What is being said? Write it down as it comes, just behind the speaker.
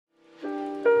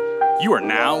You are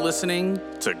now listening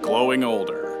to Glowing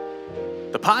Older,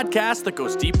 the podcast that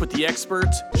goes deep with the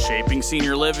experts shaping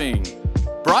senior living.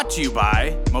 Brought to you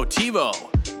by Motivo,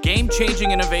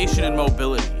 game-changing innovation and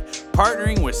mobility,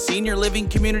 partnering with senior living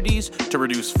communities to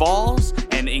reduce falls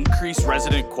and increase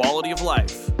resident quality of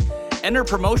life. Enter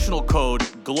promotional code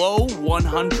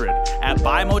GLOW100 at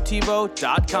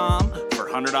buymotivo.com for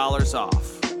 $100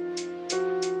 off.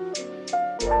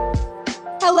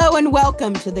 Hello and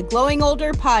welcome to the Glowing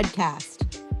Older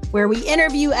podcast, where we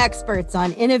interview experts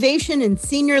on innovation in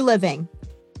senior living.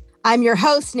 I'm your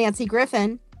host, Nancy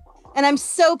Griffin, and I'm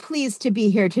so pleased to be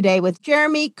here today with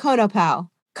Jeremy Konopau,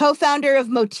 co-founder of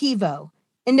Motivo,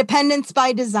 Independence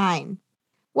by Design.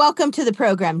 Welcome to the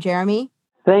program, Jeremy.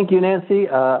 Thank you, Nancy.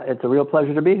 It's a real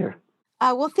pleasure to be here.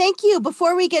 Well, thank you.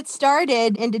 Before we get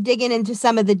started into digging into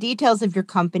some of the details of your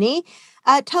company,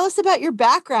 tell us about your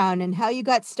background and how you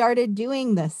got started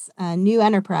doing this new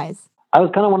enterprise. I was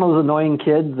kind of one of those annoying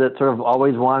kids that sort of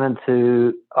always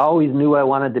knew I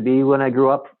wanted to be when I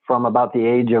grew up from about the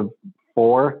age of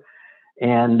 4.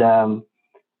 And, I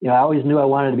always knew I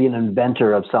wanted to be an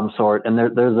inventor of some sort. And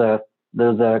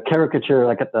there's a caricature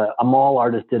like a mall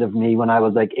artist did of me when I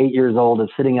was like 8 years old,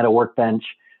 of sitting at a workbench,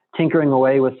 tinkering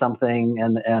away with something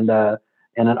and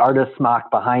an artist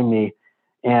smock behind me.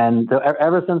 And so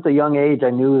ever since a young age, I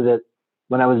knew that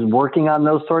when I was working on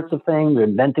those sorts of things, or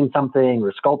inventing something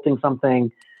or sculpting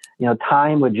something,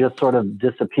 time would just sort of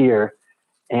disappear.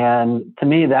 And to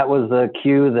me, that was the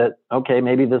cue that, okay,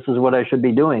 maybe this is what I should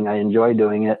be doing. I enjoy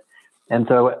doing it. And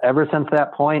so ever since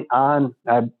that point on,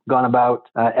 I've gone about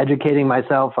educating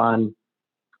myself on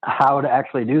how to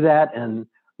actually do that and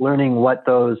learning what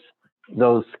those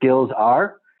skills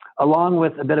are, along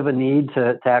with a bit of a need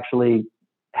to actually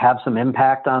have some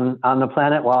impact on the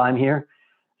planet while I'm here.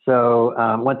 So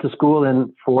went to school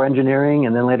for engineering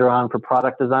and then later on for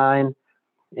product design,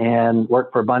 and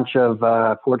worked for a bunch of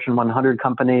Fortune 100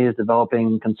 companies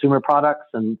developing consumer products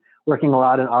and working a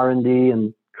lot in R&D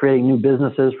and creating new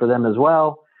businesses for them as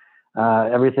well.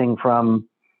 Everything from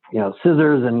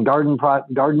scissors and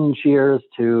garden shears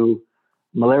to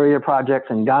malaria projects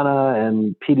in Ghana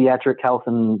and pediatric health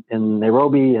in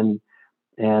Nairobi and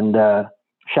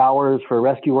showers for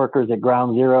rescue workers at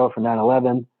Ground Zero for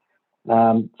 9/11.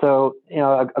 So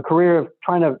a career of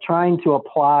trying to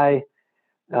apply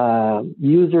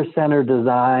user-centered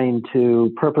design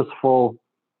to purposeful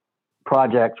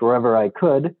projects wherever I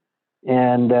could.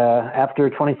 And after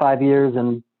 25 years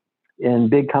in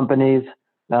big companies,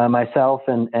 myself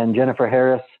and Jennifer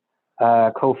Harris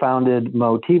co-founded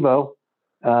Motivo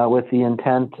with the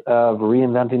intent of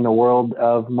reinventing the world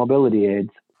of mobility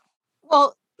aids.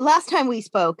 Well, last time we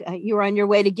spoke, you were on your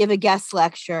way to give a guest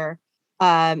lecture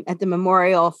at the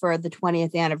memorial for the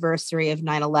 20th anniversary of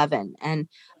 9/11. And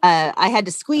I had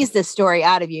to squeeze this story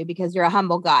out of you because you're a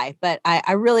humble guy, but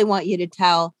I really want you to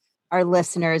tell our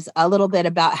listeners a little bit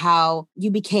about how you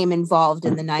became involved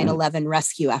in the 9/11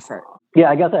 rescue effort.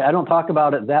 Yeah, I guess I don't talk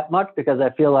about it that much because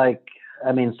I feel like,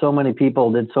 so many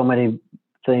people did so many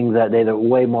things that day that were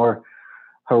way more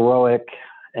heroic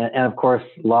and of course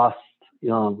lost,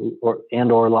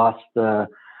 or lost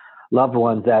loved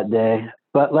ones that day.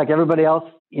 But like everybody else,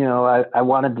 I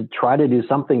wanted to try to do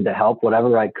something to help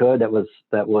whatever I could that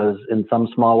was in some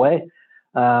small way.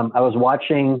 I was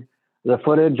watching the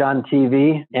footage on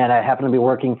TV, and I happened to be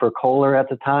working for Kohler at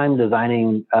the time,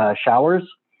 designing showers.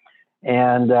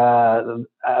 And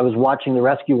I was watching the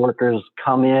rescue workers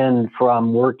come in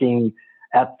from working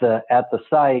at the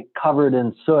site, covered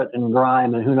in soot and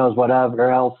grime and who knows whatever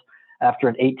else, after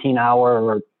an 18-hour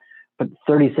or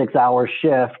 36-hour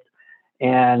shift,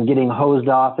 and getting hosed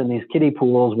off in these kiddie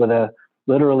pools with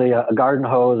literally a garden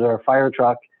hose or a fire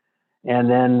truck, and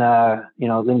then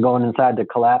then going inside to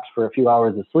collapse for a few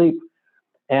hours of sleep.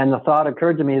 And the thought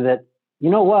occurred to me that,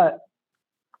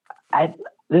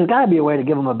 there's got to be a way to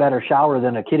give them a better shower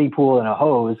than a kiddie pool and a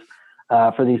hose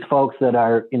for these folks that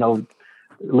are,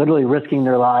 literally risking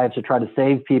their lives to try to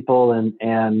save people.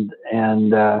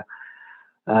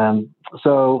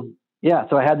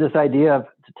 So I had this idea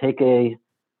to take a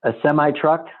semi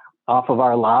truck off of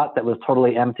our lot that was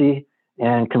totally empty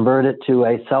and convert it to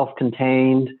a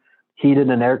self-contained,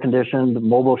 heated and air-conditioned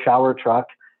mobile shower truck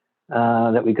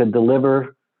that we could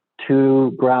deliver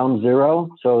to Ground Zero.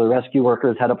 So the rescue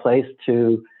workers had a place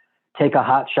to take a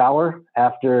hot shower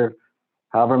after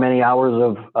however many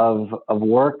hours of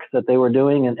work that they were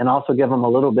doing, and also give them a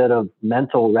little bit of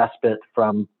mental respite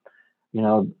from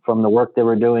the work they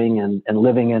were doing and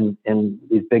living in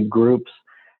these big groups.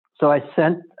 So I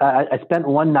spent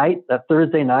one night, a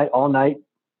Thursday night, all night,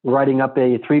 writing up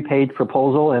a 3-page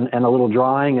proposal and a little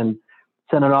drawing, and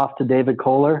sent it off to David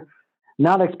Kohler.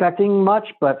 not expecting much,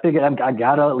 but figured I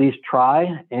got to at least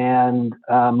try. And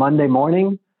Monday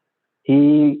morning,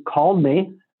 he called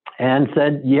me and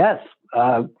said, yes,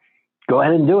 go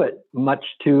ahead and do it, much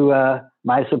to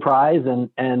my surprise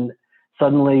and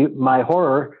suddenly my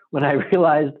horror when I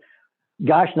realized,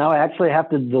 gosh, now I actually have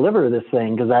to deliver this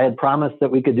thing because I had promised that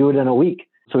we could do it in a week.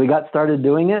 So we got started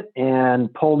doing it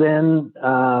and pulled in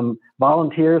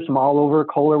volunteers from all over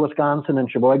Kohler, Wisconsin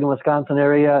and Sheboygan, Wisconsin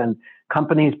area, and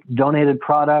companies donated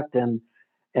product. And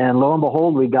lo and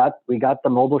behold, we got the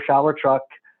mobile shower truck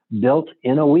built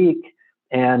in a week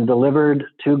and delivered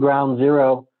to Ground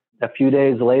Zero a few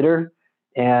days later.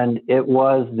 And it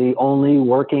was the only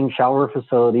working shower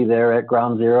facility there at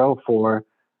Ground Zero for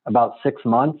about 6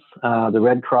 months. The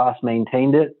Red Cross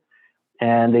maintained it,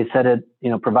 and they said it,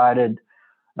 provided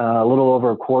a little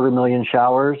over 250,000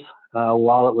 showers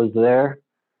while it was there.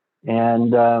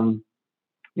 And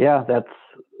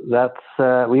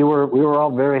we were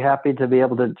all very happy to be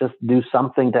able to just do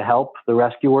something to help the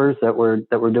rescuers that were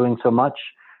doing so much.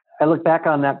 I look back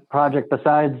on that project.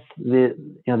 Besides the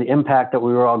impact that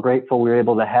we were all grateful we were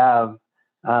able to have,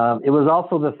 it was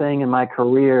also the thing in my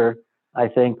career, I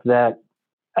think, that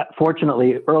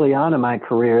fortunately early on in my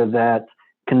career that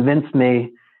convinced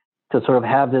me to sort of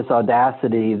have this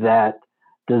audacity that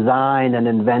design and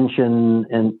invention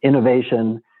and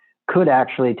innovation could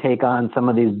actually take on some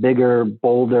of these bigger,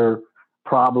 bolder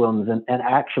problems and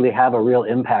actually have a real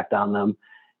impact on them.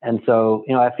 And so,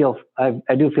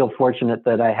 I do feel fortunate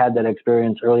that I had that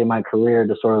experience early in my career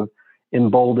to sort of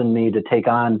embolden me to take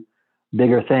on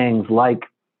bigger things like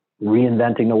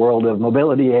reinventing the world of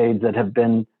mobility aids that have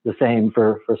been the same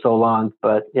for so long.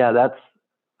 But yeah, that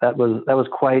was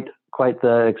quite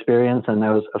the experience, and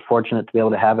I was fortunate to be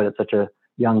able to have it at such a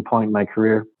young point in my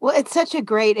career. Well, it's such a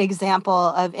great example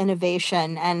of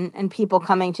innovation and people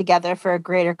coming together for a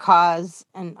greater cause.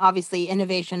 And obviously,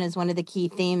 innovation is one of the key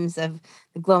themes of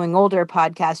the Glowing Older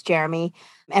podcast, Jeremy.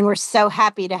 And we're so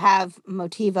happy to have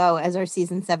Motivo as our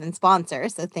season 7 sponsor.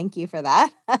 So thank you for that.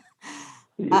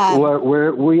 We are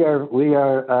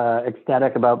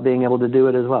ecstatic about being able to do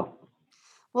it as well.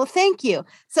 Well, thank you.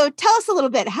 So tell us a little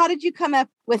bit, how did you come up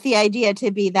with the idea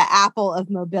to be the Apple of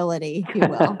mobility, if you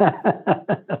will?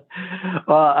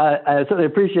 Well, I certainly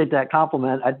appreciate that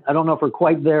compliment. I don't know if we're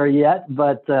quite there yet,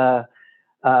 but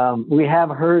we have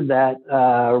heard that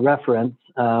reference.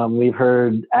 We've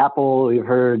heard Apple, we've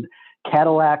heard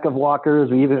Cadillac of walkers.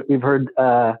 We've heard,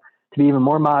 to be even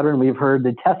more modern, we've heard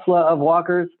the Tesla of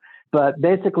walkers. But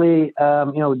basically,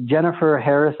 Jennifer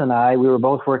Harris and I, we were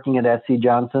both working at SC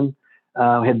Johnson.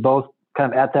 Had both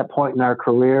kind of at that point in our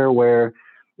career where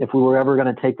if we were ever going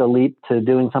to take the leap to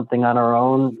doing something on our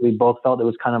own, we both felt it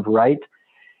was kind of right.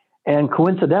 And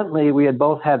coincidentally, we had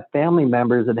both had family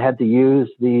members that had to use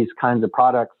these kinds of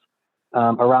products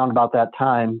around about that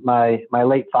time. My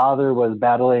late father was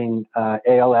battling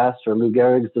ALS or Lou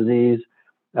Gehrig's disease.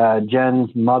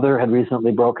 Jen's mother had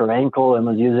recently broke her ankle and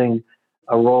was using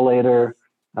a rollator.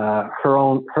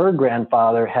 Her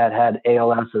grandfather had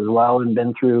ALS as well and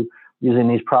been through using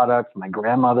these products. My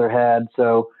grandmother had.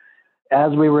 So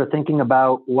as we were thinking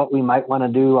about what we might want to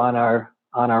do on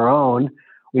our own,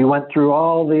 we went through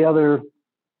all the other,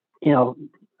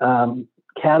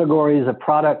 categories of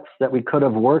products that we could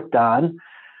have worked on,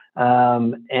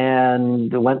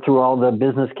 and went through all the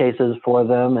business cases for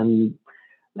them. And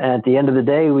at the end of the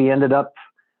day, we ended up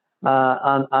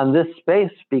on this space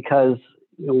because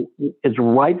it's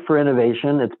ripe for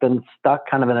innovation. It's been stuck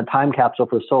kind of in a time capsule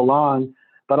for so long.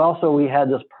 But also we had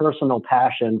this personal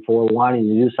passion for wanting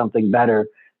to do something better.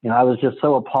 I was just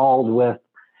so appalled with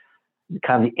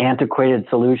kind of the antiquated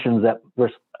solutions that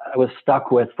I was stuck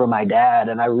with for my dad.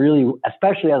 And I really,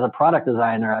 especially as a product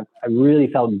designer, I really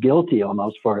felt guilty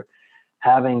almost for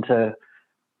having to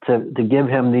give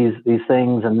him these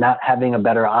things and not having a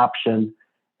better option.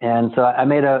 And so I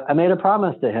made a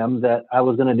promise to him that I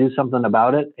was going to do something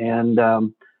about it. And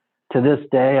to this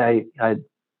day, I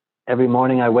every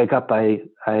morning I wake up, I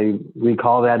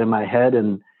recall that in my head,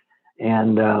 and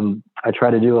I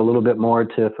try to do a little bit more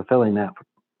to fulfilling that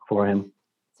for him.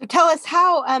 So tell us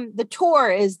how the Tour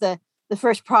is the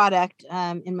first product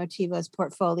in Motivo's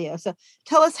portfolio. So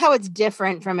tell us how it's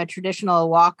different from a traditional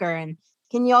walker, and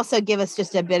can you also give us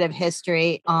just a bit of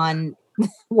history on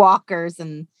walkers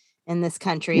in this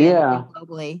country and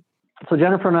globally? So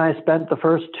Jennifer and I spent the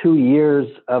first 2 years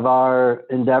of our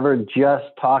endeavor just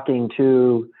talking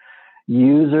to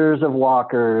users of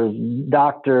walkers,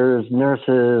 doctors,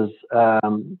 nurses,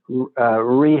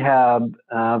 rehab,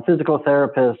 physical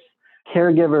therapists,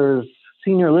 caregivers,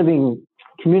 senior living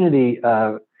community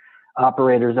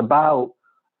operators about,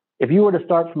 if you were to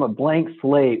start from a blank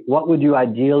slate, what would you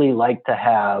ideally like to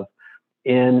have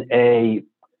in a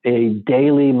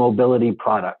daily mobility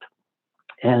product?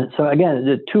 And so again,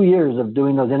 the 2 years of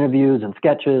doing those interviews and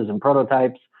sketches and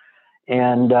prototypes,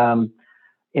 and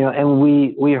and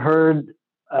we heard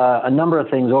a number of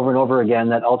things over and over again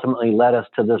that ultimately led us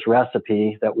to this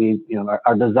recipe that we,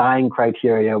 our design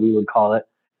criteria, we would call it.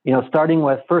 Starting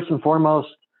with, first and foremost,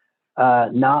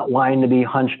 not wanting to be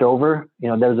hunched over.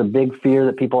 There's a big fear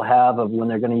that people have of when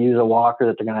they're going to use a walker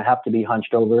that they're going to have to be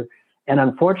hunched over. And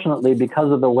unfortunately,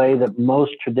 because of the way that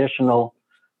most traditional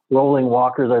rolling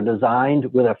walkers are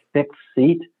designed with a fixed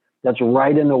seat that's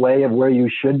right in the way of where you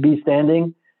should be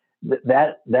standing,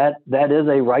 that is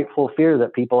a rightful fear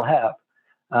that people have.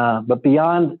 But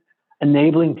beyond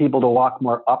enabling people to walk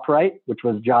more upright, which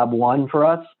was job one for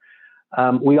us,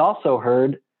 we also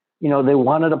heard, they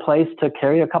wanted a place to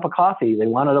carry a cup of coffee. They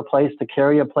wanted a place to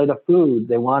carry a plate of food.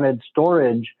 They wanted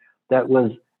storage that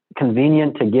was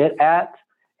convenient to get at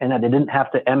and that they didn't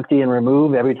have to empty and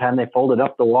remove every time they folded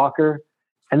up the walker.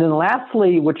 And then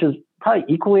lastly, which is probably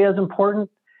equally as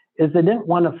important, is they didn't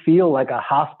want to feel like a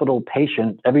hospital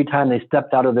patient every time they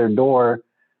stepped out of their door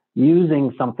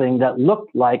using something that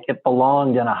looked like it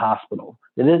belonged in a hospital.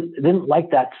 They didn't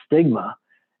like that stigma.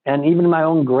 And even my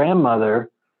own grandmother,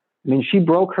 she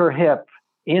broke her hip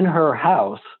in her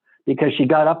house because she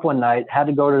got up one night, had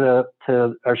to go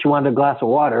or she wanted a glass of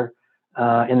water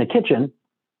in the kitchen.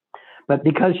 But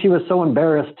because she was so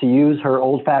embarrassed to use her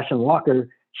old-fashioned walker,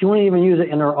 she wouldn't even use it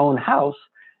in her own house.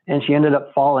 And she ended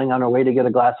up falling on her way to get a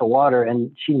glass of water,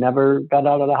 and she never got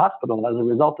out of the hospital as a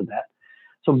result of that.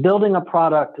 So building a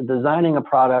product, designing a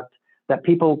product that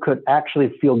people could actually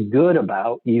feel good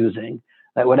about using,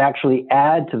 that would actually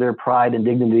add to their pride and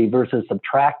dignity versus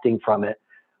subtracting from it,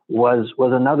 was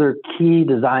another key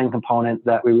design component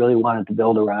that we really wanted to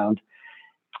build around.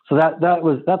 So that's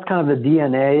kind of the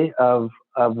DNA of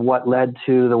what led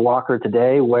to the walker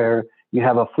today, where you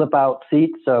have a flip out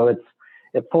seat. So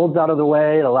it folds out of the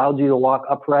way. It allows you to walk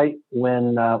upright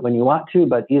when you want to,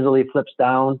 but easily flips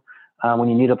down when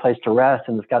you need a place to rest.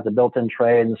 And it's got the built-in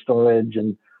tray and the storage,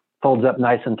 and folds up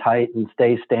nice and tight and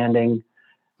stays standing.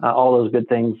 All those good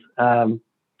things. But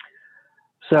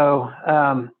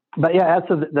yeah, as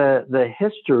to the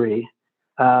history,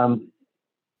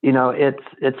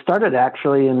 it started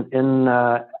actually in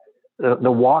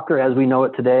the walker as we know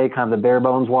it today, kind of the bare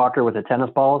bones walker with the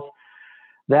tennis balls.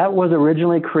 That was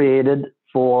originally created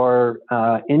for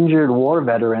injured war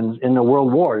veterans in the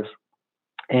world wars.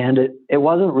 And it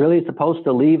wasn't really supposed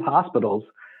to leave hospitals.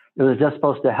 It was just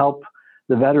supposed to help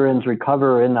the veterans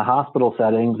recover in the hospital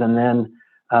settings, and then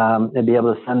they'd be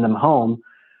able to send them home.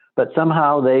 But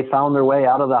somehow they found their way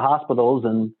out of the hospitals,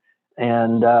 and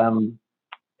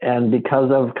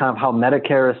because of kind of how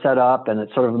Medicare is set up, and it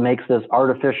sort of makes this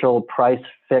artificial price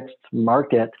fixed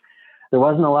market, there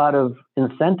wasn't a lot of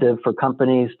incentive for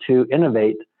companies to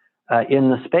innovate in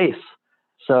the space.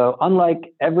 So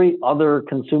unlike every other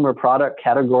consumer product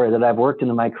category that I've worked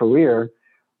in my career,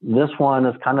 this one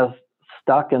is kind of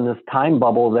stuck in this time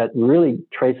bubble that really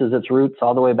traces its roots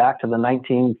all the way back to the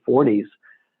 1940s.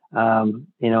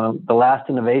 The last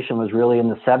innovation was really in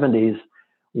the 70s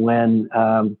when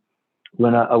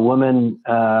a woman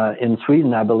in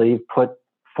Sweden, I believe, put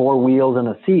 4 wheels and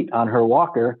a seat on her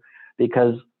walker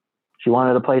because she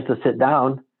wanted a place to sit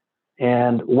down.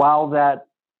 And while that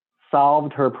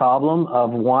solved her problem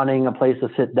of wanting a place to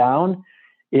sit down,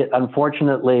 it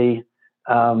unfortunately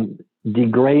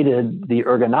degraded the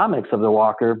ergonomics of the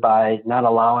walker by not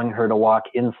allowing her to walk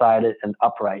inside it and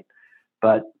upright.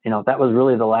 But, that was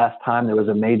really the last time there was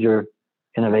a major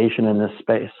innovation in this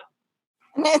space.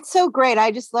 And it's so great.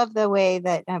 I just love the way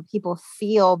that people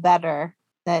feel better,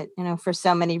 that, for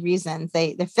so many reasons,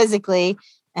 they're physically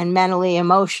and mentally,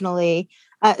 emotionally.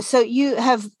 So you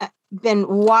have been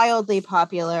wildly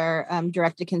popular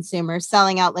direct to consumer,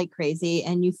 selling out like crazy.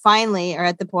 And you finally are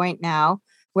at the point now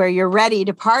where you're ready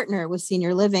to partner with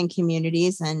senior living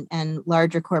communities and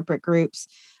larger corporate groups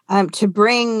to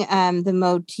bring the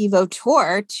Motivo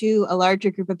tour to a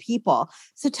larger group of people.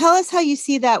 So tell us how you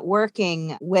see that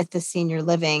working with the senior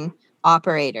living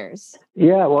operators.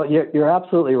 Yeah, well, you're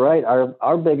absolutely right.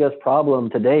 Our biggest problem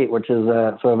to date, which is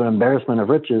sort of an embarrassment of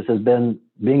riches, has been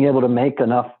being able to make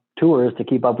enough tours to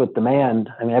keep up with demand.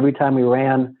 I mean, every time we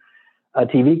ran a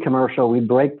TV commercial, we'd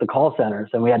break the call centers,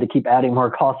 and we had to keep adding more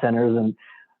call centers.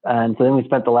 And so then we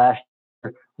spent the last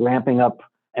year ramping up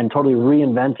and totally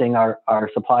reinventing our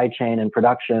supply chain and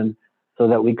production so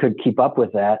that we could keep up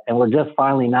with that. And we're just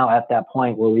finally now at that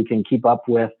point where we can keep up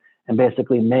with and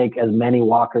basically make as many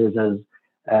walkers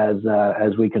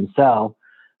as we can sell.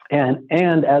 And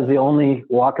as the only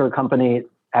walker company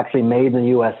actually made in the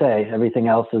USA. Everything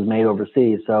else is made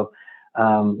overseas. So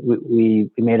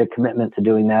we made a commitment to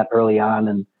doing that early on,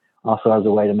 and also as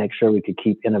a way to make sure we could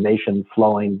keep innovation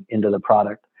flowing into the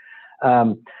product.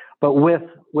 But with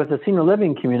the senior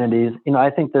living communities, I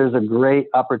think there's a great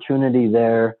opportunity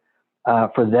there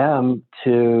for them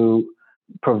to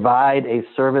provide a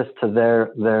service to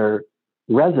their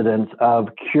residents of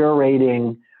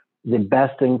curating the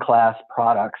best-in-class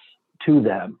products to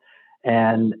them,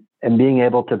 and being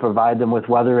able to provide them with,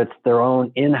 whether it's their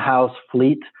own in-house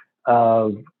fleet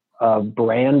of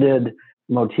branded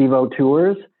Motivo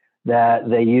tours that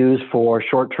they use for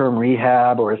short-term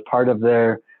rehab or as part of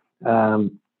their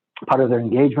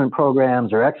engagement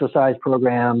programs or exercise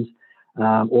programs,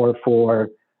 or for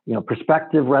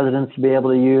prospective residents to be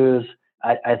able to use.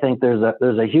 I think there's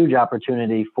a huge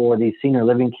opportunity for these senior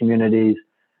living communities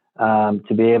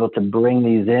to be able to bring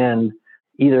these in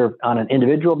either on an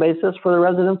individual basis for the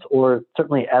residents, or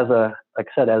certainly as a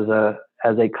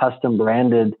custom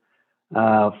branded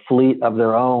fleet of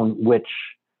their own, which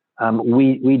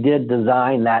we did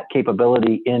design that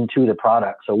capability into the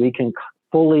product, so we can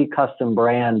fully custom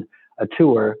brand a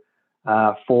tour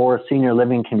for senior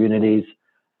living communities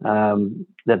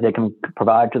that they can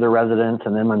provide to the residents.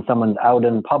 And then when someone's out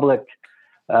in public,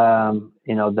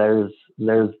 there's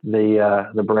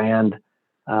the brand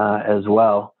as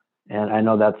well. And I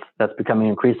know that's becoming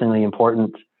increasingly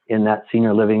important in that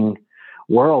senior living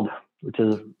world, which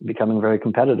is becoming very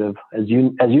competitive, as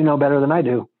you know better than I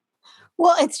do.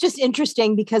 Well, it's just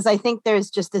interesting because I think there's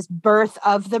just this birth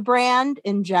of the brand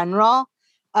in general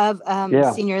of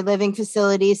senior living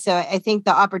facilities. So I think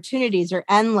the opportunities are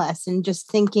endless, and just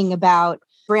thinking about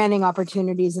branding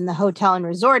opportunities in the hotel and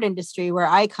resort industry, where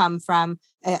I come from,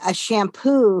 a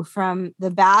shampoo from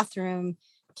the bathroom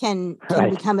can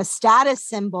become a status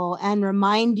symbol and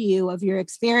remind you of your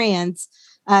experience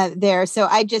there. So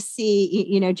I just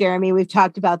see, Jeremy, we've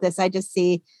talked about this. I just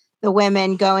see the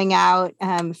women going out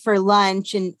for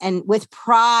lunch and with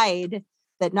pride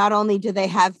that not only do they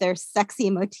have their sexy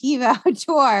Motivo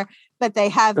tour, but they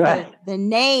have the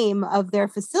name of their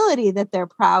facility that they're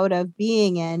proud of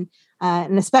being in.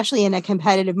 And especially in a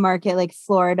competitive market like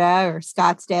Florida or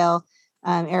Scottsdale,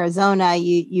 Arizona,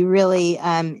 you really,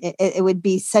 it would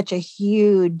be such a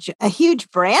huge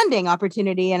branding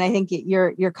opportunity. And I think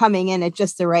you're coming in at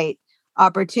just the right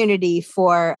opportunity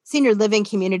for senior living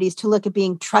communities to look at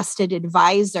being trusted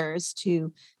advisors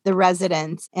to the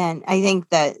residents. And I think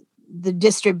that the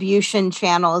distribution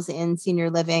channels in senior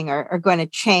living are going to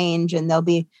change, and there'll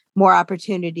be more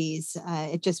opportunities.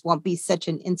 It just won't be such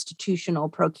an institutional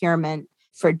procurement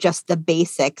for just the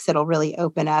basics. It'll really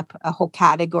open up a whole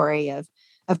category of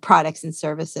products and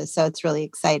services. So it's really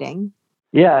exciting.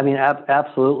 Yeah, I mean,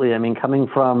 absolutely. I mean, coming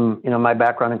from, my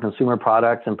background in consumer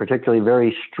products, and particularly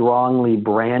very strongly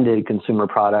branded consumer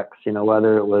products,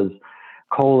 whether it was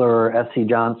Kohler or SC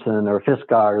Johnson or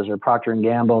Fiskars or Procter &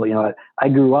 Gamble, I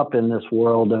grew up in this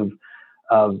world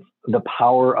of the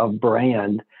power of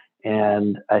brand.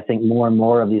 And I think more and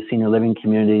more of these senior living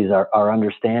communities are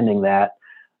understanding that.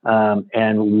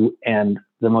 And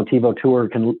the Motivo tour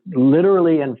can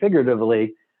literally and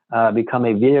figuratively become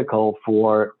a vehicle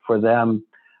for them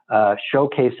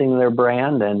showcasing their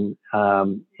brand, and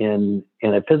in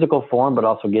a physical form, but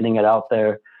also getting it out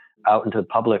into the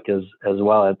public as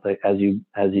well, as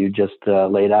you just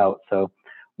laid out. So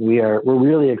we're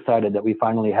really excited that we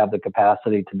finally have the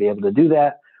capacity to be able to do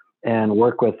that and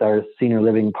work with our senior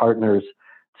living partners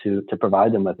to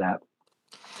provide them with that.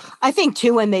 I think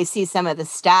too, when they see some of the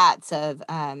stats of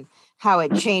how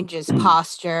it changes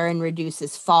posture and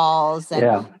reduces falls,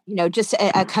 and just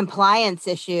a compliance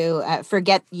issue,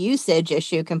 forget usage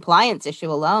issue, compliance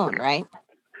issue alone, right?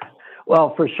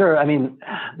 Well, for sure. I mean,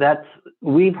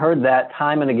 we've heard that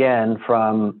time and again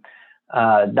from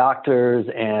doctors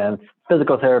and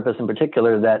physical therapists in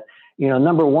particular, that,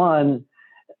 number one,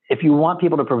 if you want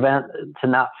people to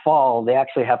not fall, they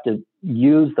actually have to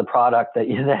use the product that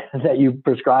you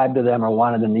prescribed to them or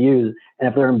wanted them to use. And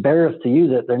if they're embarrassed to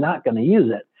use it, they're not going to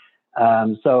use it.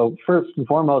 So first and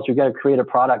foremost, you've got to create a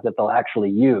product that they'll actually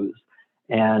use.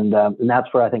 And that's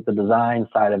where I think the design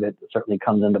side of it certainly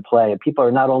comes into play. People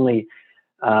are not only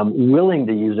willing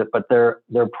to use it, but they're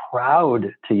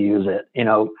proud to use it.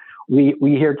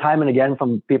 We hear time and again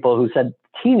from people who said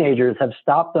teenagers have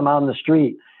stopped them on the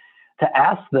street to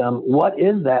ask them, what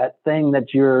is that thing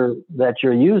that you're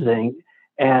using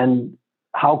and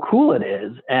how cool it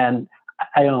is. And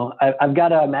I've got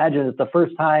to imagine it's the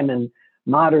first time in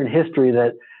modern history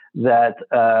that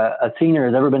a senior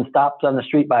has ever been stopped on the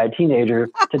street by a teenager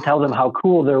to tell them how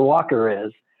cool their walker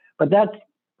is. But that's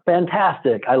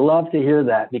Fantastic. I love to hear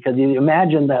that, because you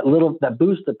imagine that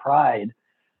boost of pride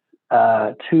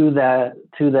to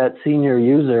that senior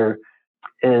user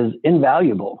is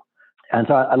invaluable. And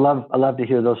so I love to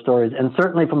hear those stories. And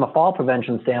certainly from a fall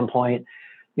prevention standpoint,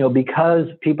 because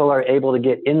people are able to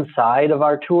get inside of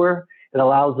our tour, it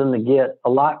allows them to get a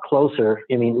lot closer.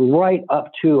 Right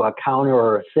up to a counter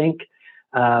or a sink,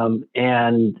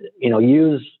 and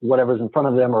use whatever's in front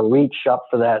of them or reach up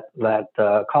for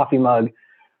that coffee mug.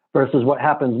 Versus what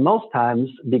happens most times,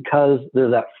 because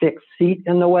there's that fixed seat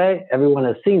in the way. Everyone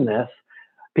has seen this.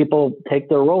 People take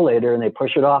their rollator and they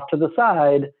push it off to the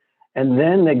side, and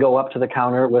then they go up to the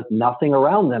counter with nothing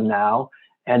around them now,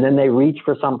 and then they reach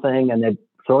for something and they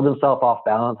throw themselves off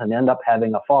balance and end up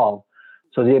having a fall.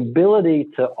 So the ability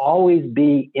to always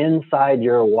be inside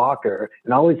your walker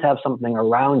and always have something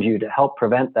around you to help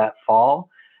prevent that fall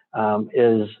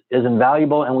is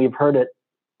invaluable. And we've heard it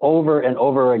over and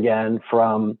over again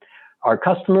from our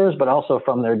customers, but also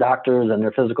from their doctors and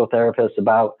their physical therapists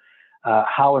about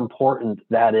how important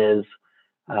that is,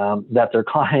 that their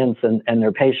clients and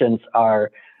their patients are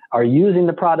using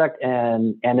the product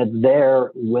and it's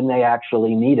there when they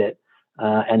actually need it,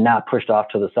 and not pushed off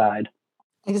to the side.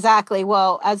 Exactly.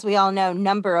 Well, as we all know,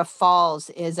 number of falls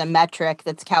is a metric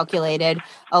that's calculated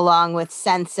along with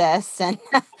census and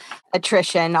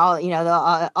attrition,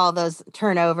 all those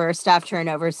turnover, staff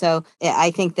turnover. So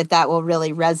I think that will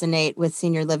really resonate with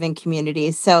senior living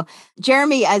communities. So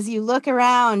Jeremy, as you look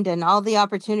around and all the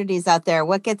opportunities out there,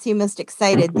 what gets you most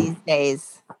excited these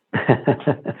days?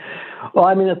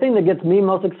 Well, the thing that gets me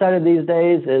most excited these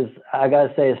days is, I got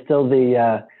to say, is still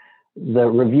the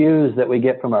reviews that we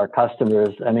get from our customers.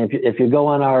 If you go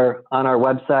on our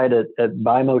website at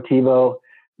By Motivo,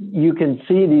 you can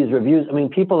see these reviews.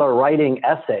 People are writing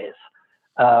essays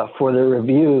for their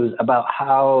reviews about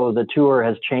how the tour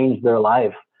has changed their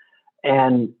life.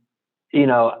 And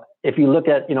if you look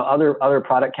at other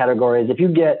product categories, if you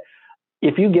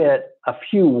get a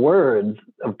few words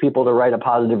of people to write a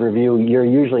positive review, you're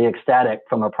usually ecstatic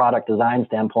from a product design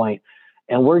standpoint.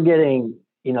 And we're getting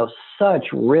such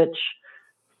rich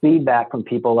feedback from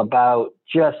people about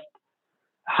just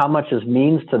how much this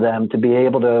means to them to be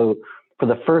able to, for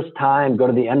the first time, go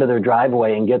to the end of their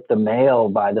driveway and get the mail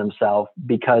by themselves,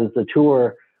 because the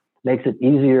tour makes it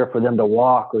easier for them to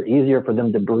walk or easier for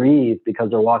them to breathe because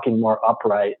they're walking more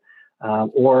upright.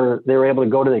 Or they were able to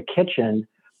go to the kitchen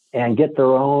and get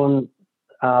their own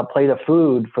plate of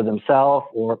food for themselves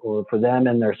or for them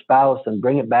and their spouse and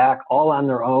bring it back all on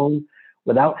their own,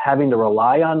 without having to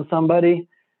rely on somebody.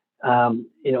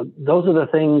 Those are the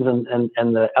things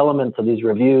and the elements of these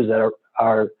reviews that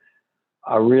are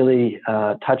really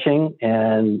touching,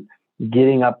 and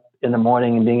getting up in the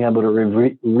morning and being able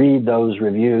to read those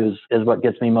reviews is what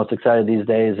gets me most excited these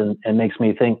days, and makes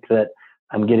me think that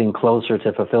I'm getting closer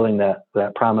to fulfilling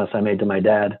that promise I made to my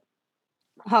dad.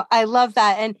 Oh, I love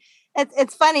that. And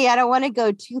it's funny, I don't want to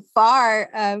go too far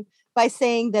by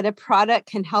saying that a product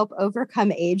can help overcome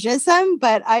ageism,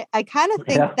 but I kind of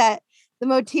think that the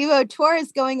Motivo tour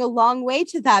is going a long way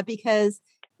to that, because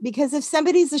if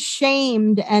somebody's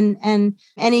ashamed and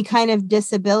any kind of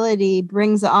disability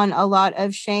brings on a lot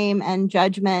of shame and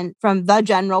judgment from the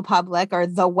general public, or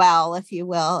the well, if you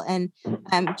will. And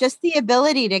just the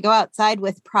ability to go outside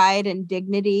with pride and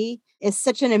dignity is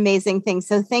such an amazing thing.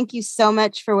 So thank you so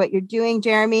much for what you're doing,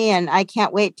 Jeremy. And I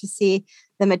can't wait to see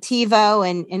the Motivo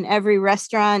in every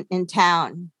restaurant in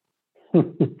town.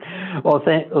 Well,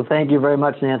 thank you very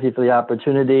much, Nancy, for the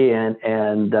opportunity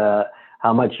and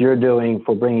how much you're doing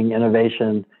for bringing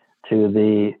innovation to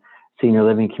the senior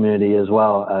living community as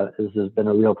well. This has been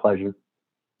a real pleasure.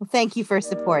 Well, thank you for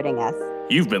supporting us.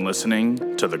 You've been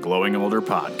listening to the Glowing Older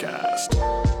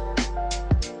Podcast.